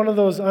sort of one of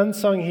those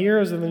unsung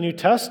heroes in the New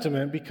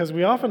Testament, because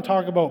we often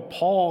talk about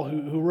Paul,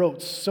 who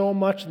wrote so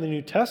much in the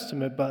New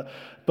Testament, but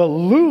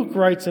Luke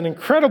writes an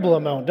incredible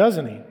amount,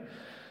 doesn't he?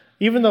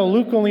 Even though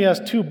Luke only has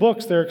 2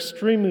 books, they're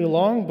extremely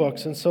long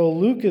books, and so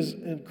Luke is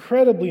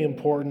incredibly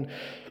important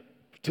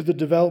to the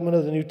development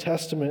of the New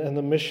Testament and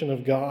the mission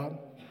of God.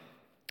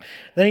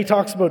 Then he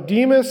talks about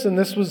Demas, and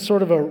this was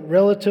sort of a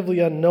relatively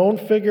unknown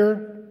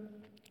figure.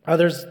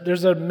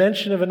 There's a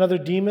mention of another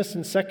Demas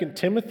in 2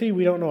 Timothy.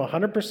 We don't know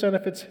 100%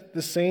 if it's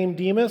the same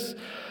Demas,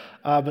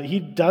 but he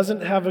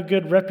doesn't have a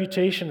good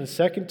reputation in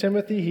 2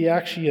 Timothy. He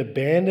actually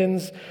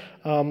abandons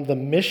the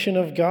mission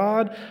of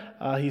God.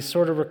 He's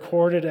sort of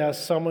recorded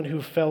as someone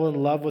who fell in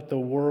love with the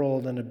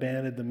world and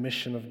abandoned the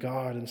mission of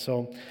God. And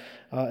so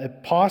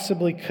it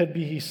possibly could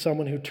be he's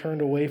someone who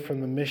turned away from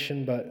the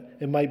mission, but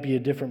it might be a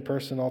different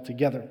person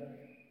altogether.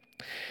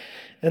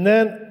 And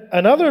then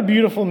another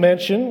beautiful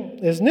mention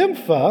is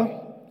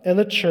Nympha and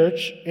the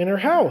church in her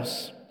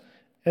house.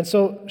 And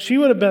so she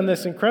would have been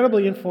this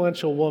incredibly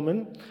influential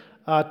woman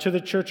to the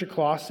church of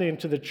Colossae and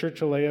to the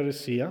church of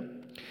Laodicea.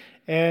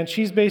 And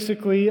she's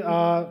basically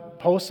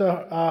hosts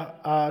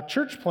a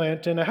church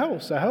plant in a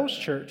house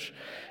church.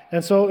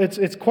 And so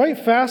it's quite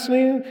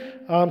fascinating.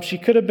 She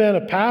could have been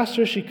a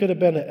pastor, she could have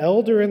been an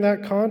elder in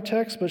that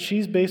context, but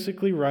she's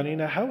basically running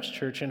a house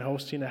church and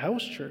hosting a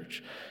house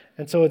church.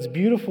 And so it's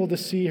beautiful to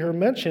see her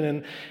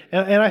mentioned.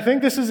 And I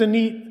think this is a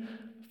neat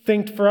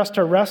thing for us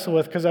to wrestle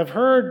with, because I've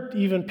heard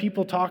even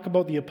people talk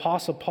about the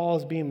Apostle Paul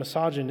as being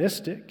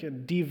misogynistic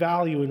and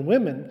devaluing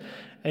women.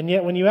 And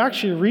yet when you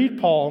actually read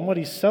Paul and what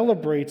he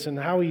celebrates and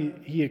how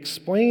he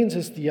explains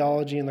his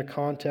theology in the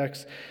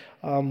context,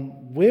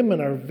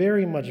 women are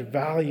very much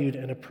valued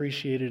and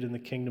appreciated in the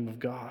kingdom of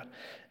God.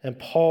 And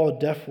Paul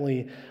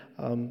definitely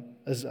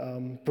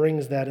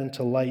brings that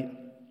into light.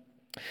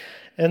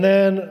 And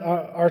then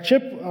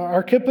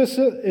Archippus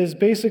is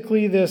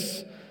basically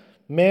this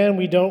man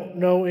we don't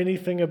know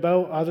anything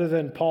about other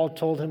than Paul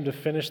told him to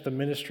finish the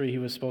ministry he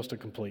was supposed to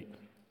complete.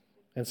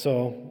 And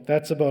so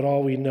that's about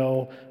all we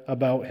know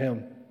about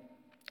him.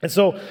 And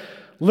so,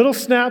 little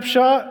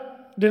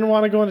snapshot, didn't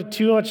want to go into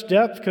too much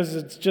depth because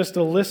it's just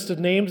a list of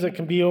names that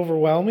can be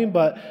overwhelming,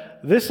 but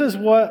this is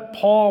what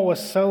Paul was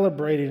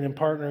celebrating in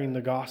partnering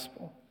the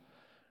gospel.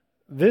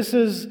 This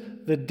is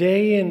the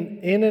day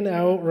in and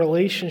out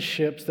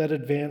relationships that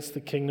advance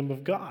the kingdom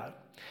of God.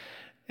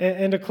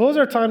 And to close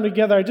our time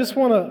together, I just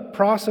want to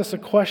process a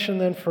question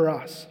then for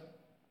us.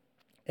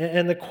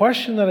 And the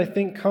question that I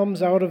think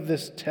comes out of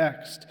this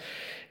text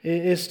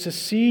is to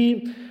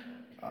see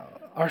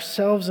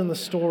ourselves in the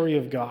story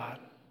of God.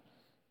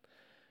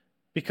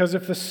 Because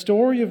if the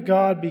story of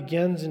God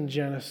begins in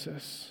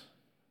Genesis,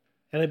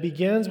 and it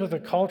begins with a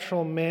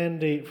cultural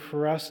mandate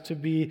for us to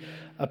be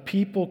a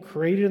people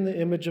created in the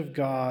image of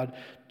God,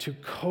 to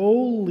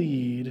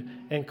co-lead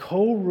and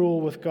co-rule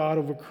with God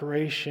over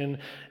creation,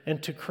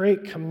 and to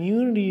create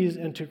communities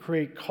and to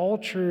create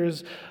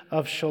cultures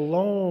of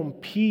shalom,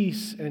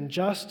 peace, and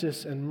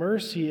justice, and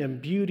mercy,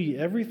 and beauty,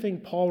 everything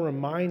Paul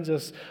reminds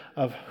us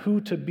of who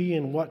to be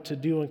and what to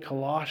do in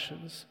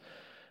Colossians,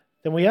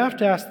 then we have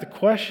to ask the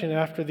question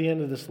after the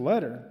end of this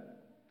letter,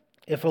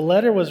 if a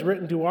letter was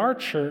written to our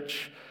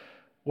church,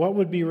 what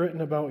would be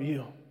written about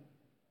you?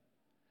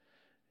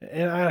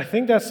 And I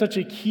think that's such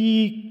a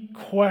key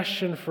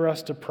question for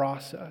us to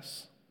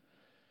process.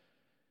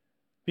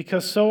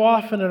 Because so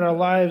often in our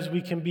lives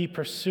we can be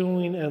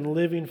pursuing and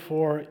living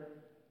for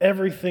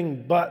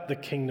everything but the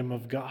kingdom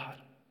of God.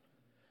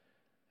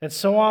 And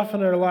so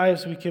often in our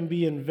lives we can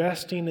be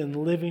investing and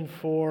living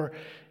for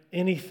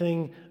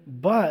anything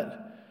but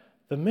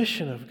the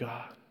mission of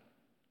God.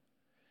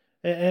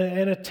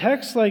 And a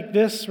text like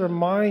this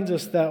reminds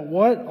us that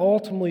what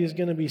ultimately is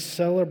going to be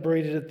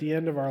celebrated at the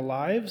end of our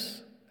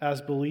lives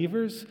as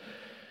believers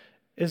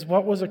is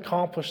what was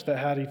accomplished that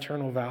had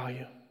eternal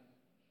value.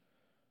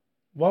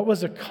 What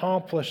was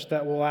accomplished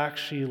that will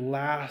actually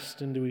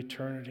last into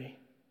eternity?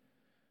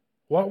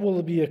 What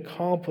will be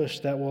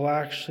accomplished that will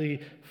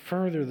actually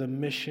further the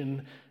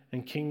mission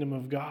and kingdom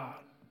of God?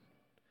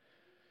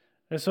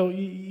 And so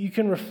you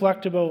can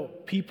reflect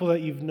about people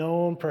that you've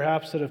known,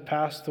 perhaps that have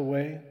passed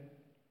away.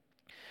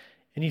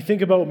 And you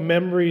think about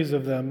memories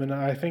of them, and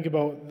I think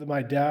about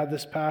my dad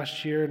this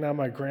past year, now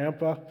my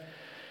grandpa.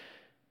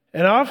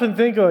 And I often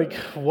think, like,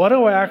 what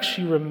do I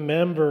actually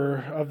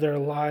remember of their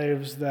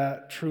lives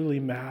that truly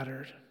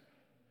mattered?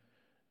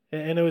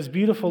 And it was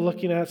beautiful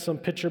looking at some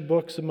picture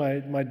books of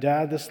my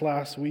dad this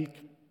last week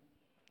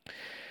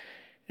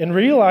and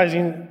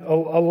realizing a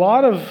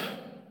lot of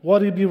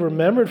what he'd be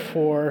remembered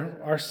for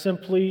are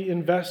simply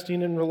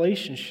investing in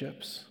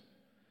relationships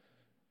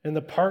and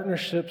the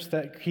partnerships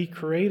that he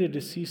created to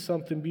see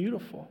something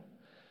beautiful.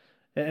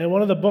 And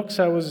one of the books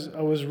I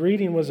was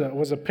reading was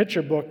a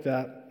picture book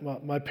that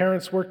my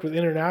parents worked with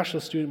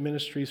International Student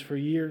Ministries for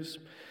years.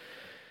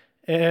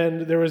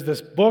 And there was this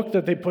book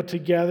that they put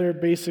together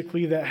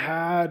basically that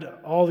had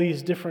all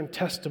these different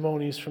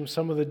testimonies from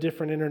some of the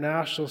different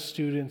international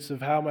students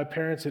of how my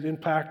parents had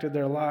impacted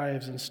their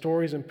lives, and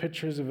stories and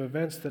pictures of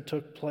events that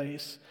took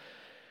place.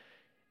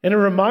 And it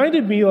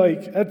reminded me,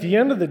 like, at the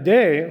end of the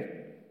day,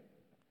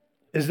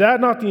 is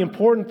that not the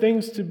important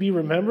things to be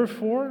remembered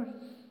for?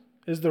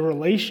 Is the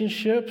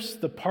relationships,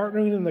 the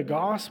partnering in the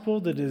gospel,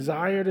 the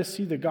desire to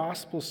see the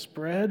gospel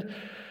spread,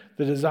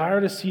 the desire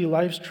to see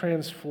lives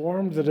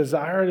transformed, the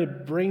desire to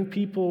bring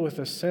people with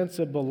a sense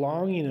of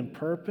belonging and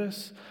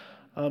purpose?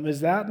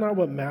 Is that not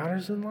what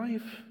matters in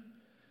life?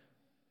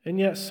 And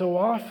yet so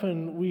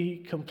often we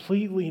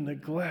completely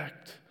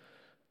neglect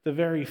the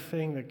very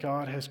thing that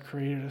God has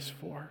created us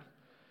for.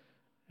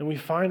 And we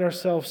find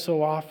ourselves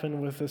so often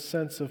with a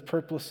sense of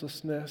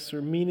purposelessness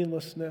or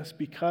meaninglessness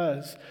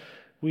because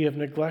we have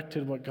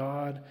neglected what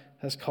God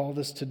has called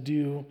us to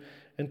do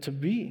and to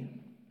be.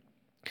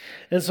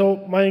 And so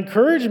my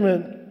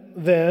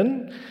encouragement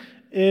then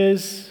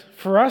is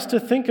for us to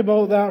think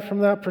about that from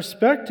that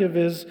perspective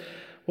is,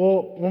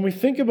 well, when we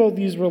think about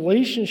these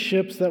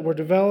relationships that were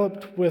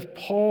developed with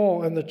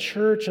Paul and the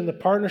church and the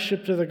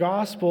partnership to the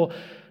gospel,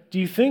 do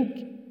you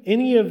think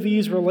any of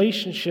these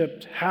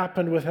relationships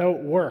happened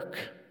without work?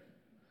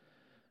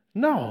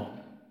 No.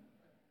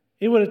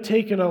 It would have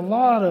taken a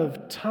lot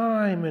of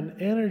time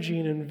and energy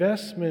and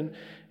investment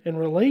in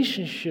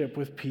relationship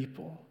with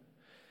people.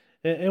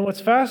 And what's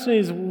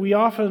fascinating is we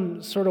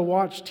often sort of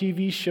watch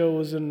TV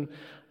shows and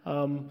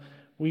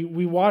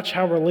we watch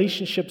how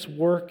relationships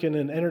work in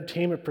an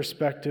entertainment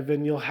perspective,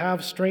 and you'll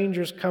have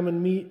strangers come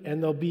and meet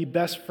and they'll be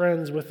best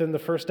friends within the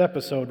first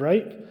episode,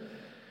 right?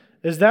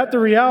 Is that the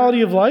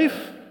reality of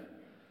life?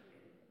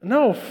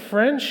 No,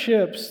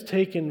 friendships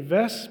take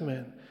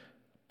investment.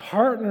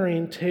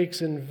 Partnering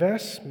takes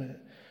investment.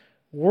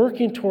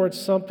 Working towards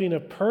something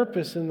of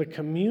purpose in the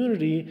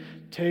community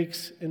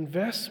takes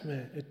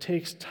investment. It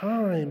takes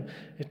time.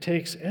 It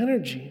takes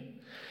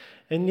energy.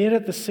 And yet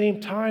at the same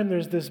time,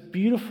 there's this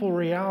beautiful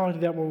reality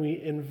that when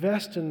we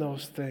invest in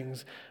those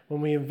things,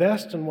 when we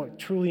invest in what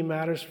truly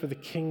matters for the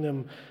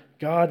kingdom,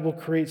 God will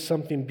create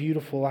something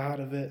beautiful out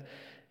of it.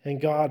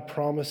 And God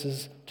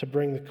promises to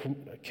bring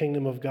the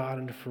kingdom of God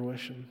into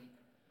fruition.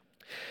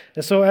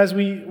 And so as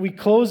we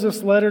close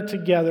this letter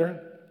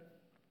together,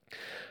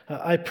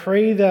 I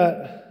pray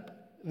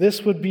that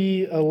this would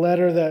be a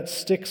letter that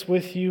sticks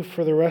with you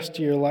for the rest of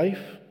your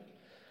life,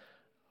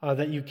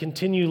 that you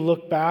continue to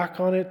look back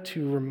on it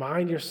to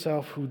remind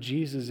yourself who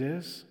Jesus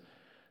is.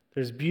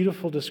 There's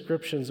beautiful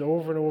descriptions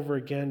over and over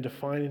again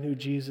defining who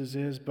Jesus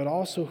is, but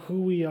also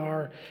who we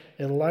are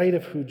in light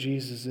of who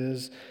Jesus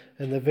is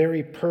and the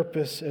very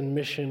purpose and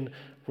mission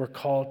we're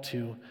called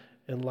to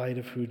in light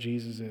of who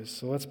Jesus is.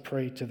 So let's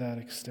pray to that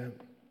extent.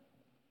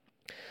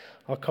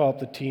 I'll call up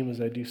the team as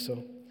I do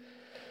so.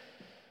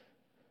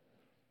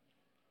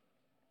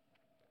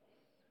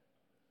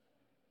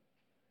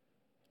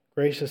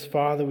 Gracious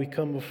Father, we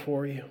come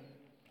before you.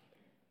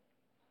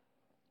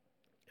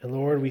 And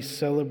Lord, we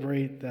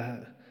celebrate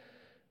that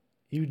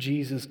you,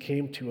 Jesus,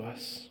 came to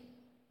us.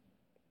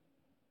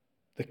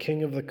 The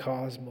King of the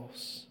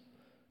cosmos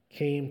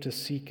came to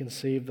seek and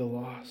save the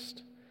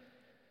lost.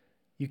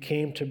 You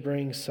came to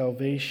bring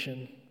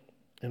salvation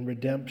and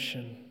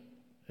redemption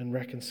and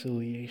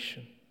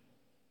reconciliation.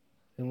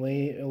 And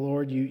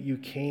Lord, you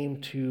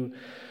came to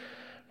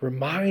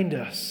remind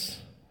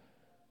us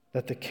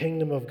that the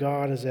kingdom of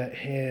God is at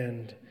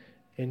hand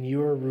and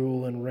your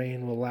rule and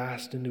reign will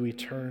last into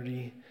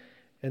eternity,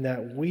 and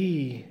that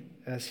we,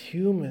 as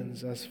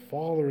humans, as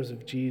followers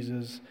of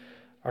Jesus,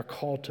 are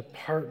called to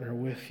partner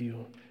with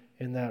you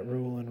in that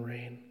rule and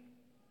reign.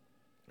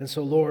 And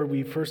so, Lord,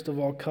 we first of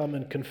all come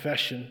in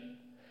confession.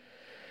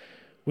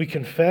 We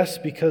confess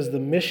because the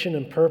mission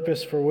and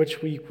purpose for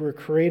which we were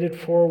created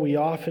for, we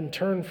often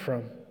turn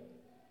from.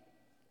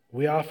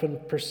 We often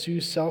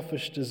pursue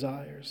selfish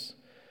desires.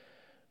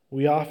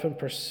 We often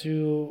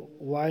pursue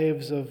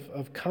lives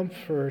of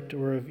comfort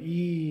or of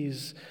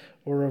ease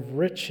or of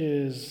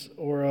riches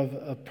or of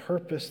a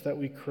purpose that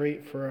we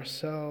create for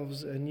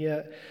ourselves, and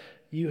yet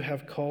you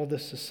have called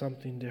us to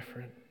something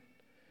different.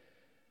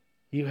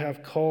 You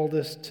have called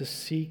us to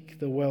seek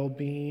the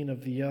well-being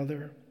of the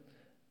other.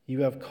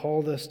 You have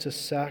called us to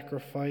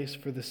sacrifice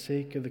for the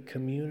sake of the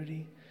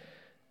community.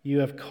 You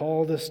have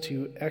called us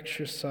to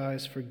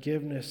exercise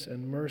forgiveness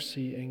and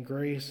mercy and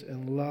grace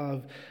and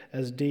love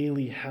as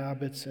daily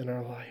habits in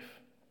our life.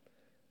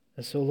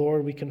 And so,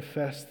 Lord, we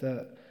confess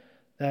that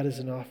that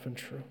isn't often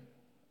true.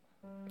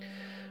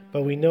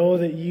 But we know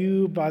that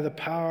you, by the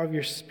power of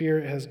your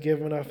Spirit, has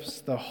given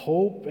us the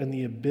hope and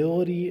the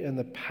ability and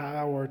the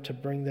power to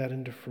bring that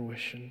into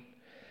fruition.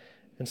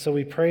 And so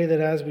we pray that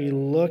as we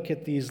look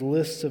at these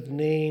lists of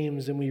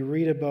names and we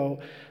read about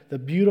the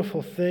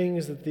beautiful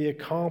things that they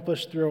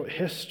accomplished throughout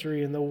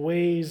history and the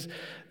ways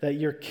that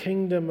your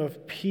kingdom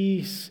of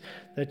peace,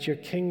 that your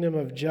kingdom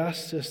of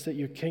justice, that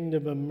your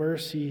kingdom of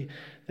mercy,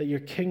 that your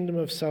kingdom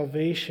of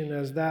salvation,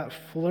 as that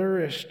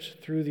flourished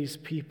through these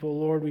people,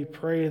 Lord, we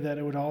pray that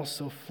it would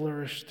also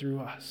flourish through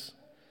us.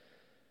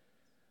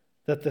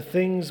 that the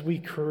things we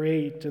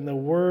create and the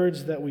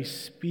words that we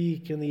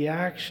speak and the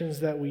actions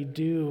that we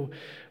do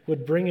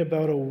would bring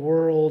about a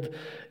world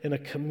and a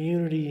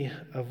community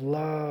of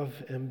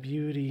love and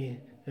beauty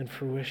and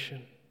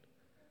fruition.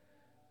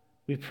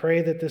 We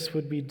pray that this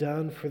would be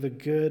done for the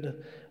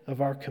good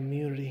of our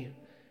community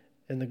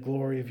and the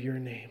glory of your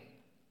name.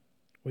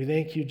 We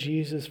thank you,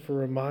 Jesus, for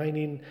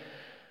reminding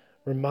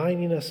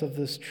us of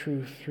this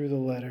truth through the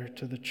letter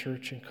to the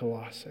church in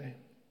Colossae.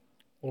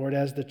 Lord,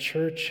 as the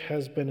church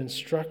has been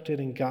instructed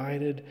and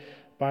guided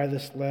by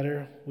this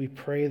letter, we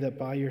pray that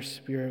by your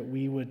Spirit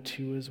we would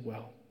too as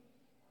well.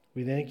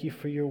 We thank you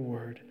for your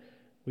word.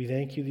 We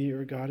thank you that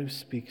you're a God who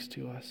speaks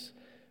to us.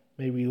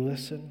 May we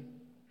listen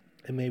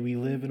and may we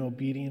live in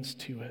obedience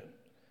to it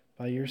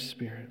by your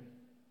Spirit.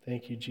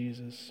 Thank you,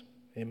 Jesus.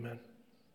 Amen.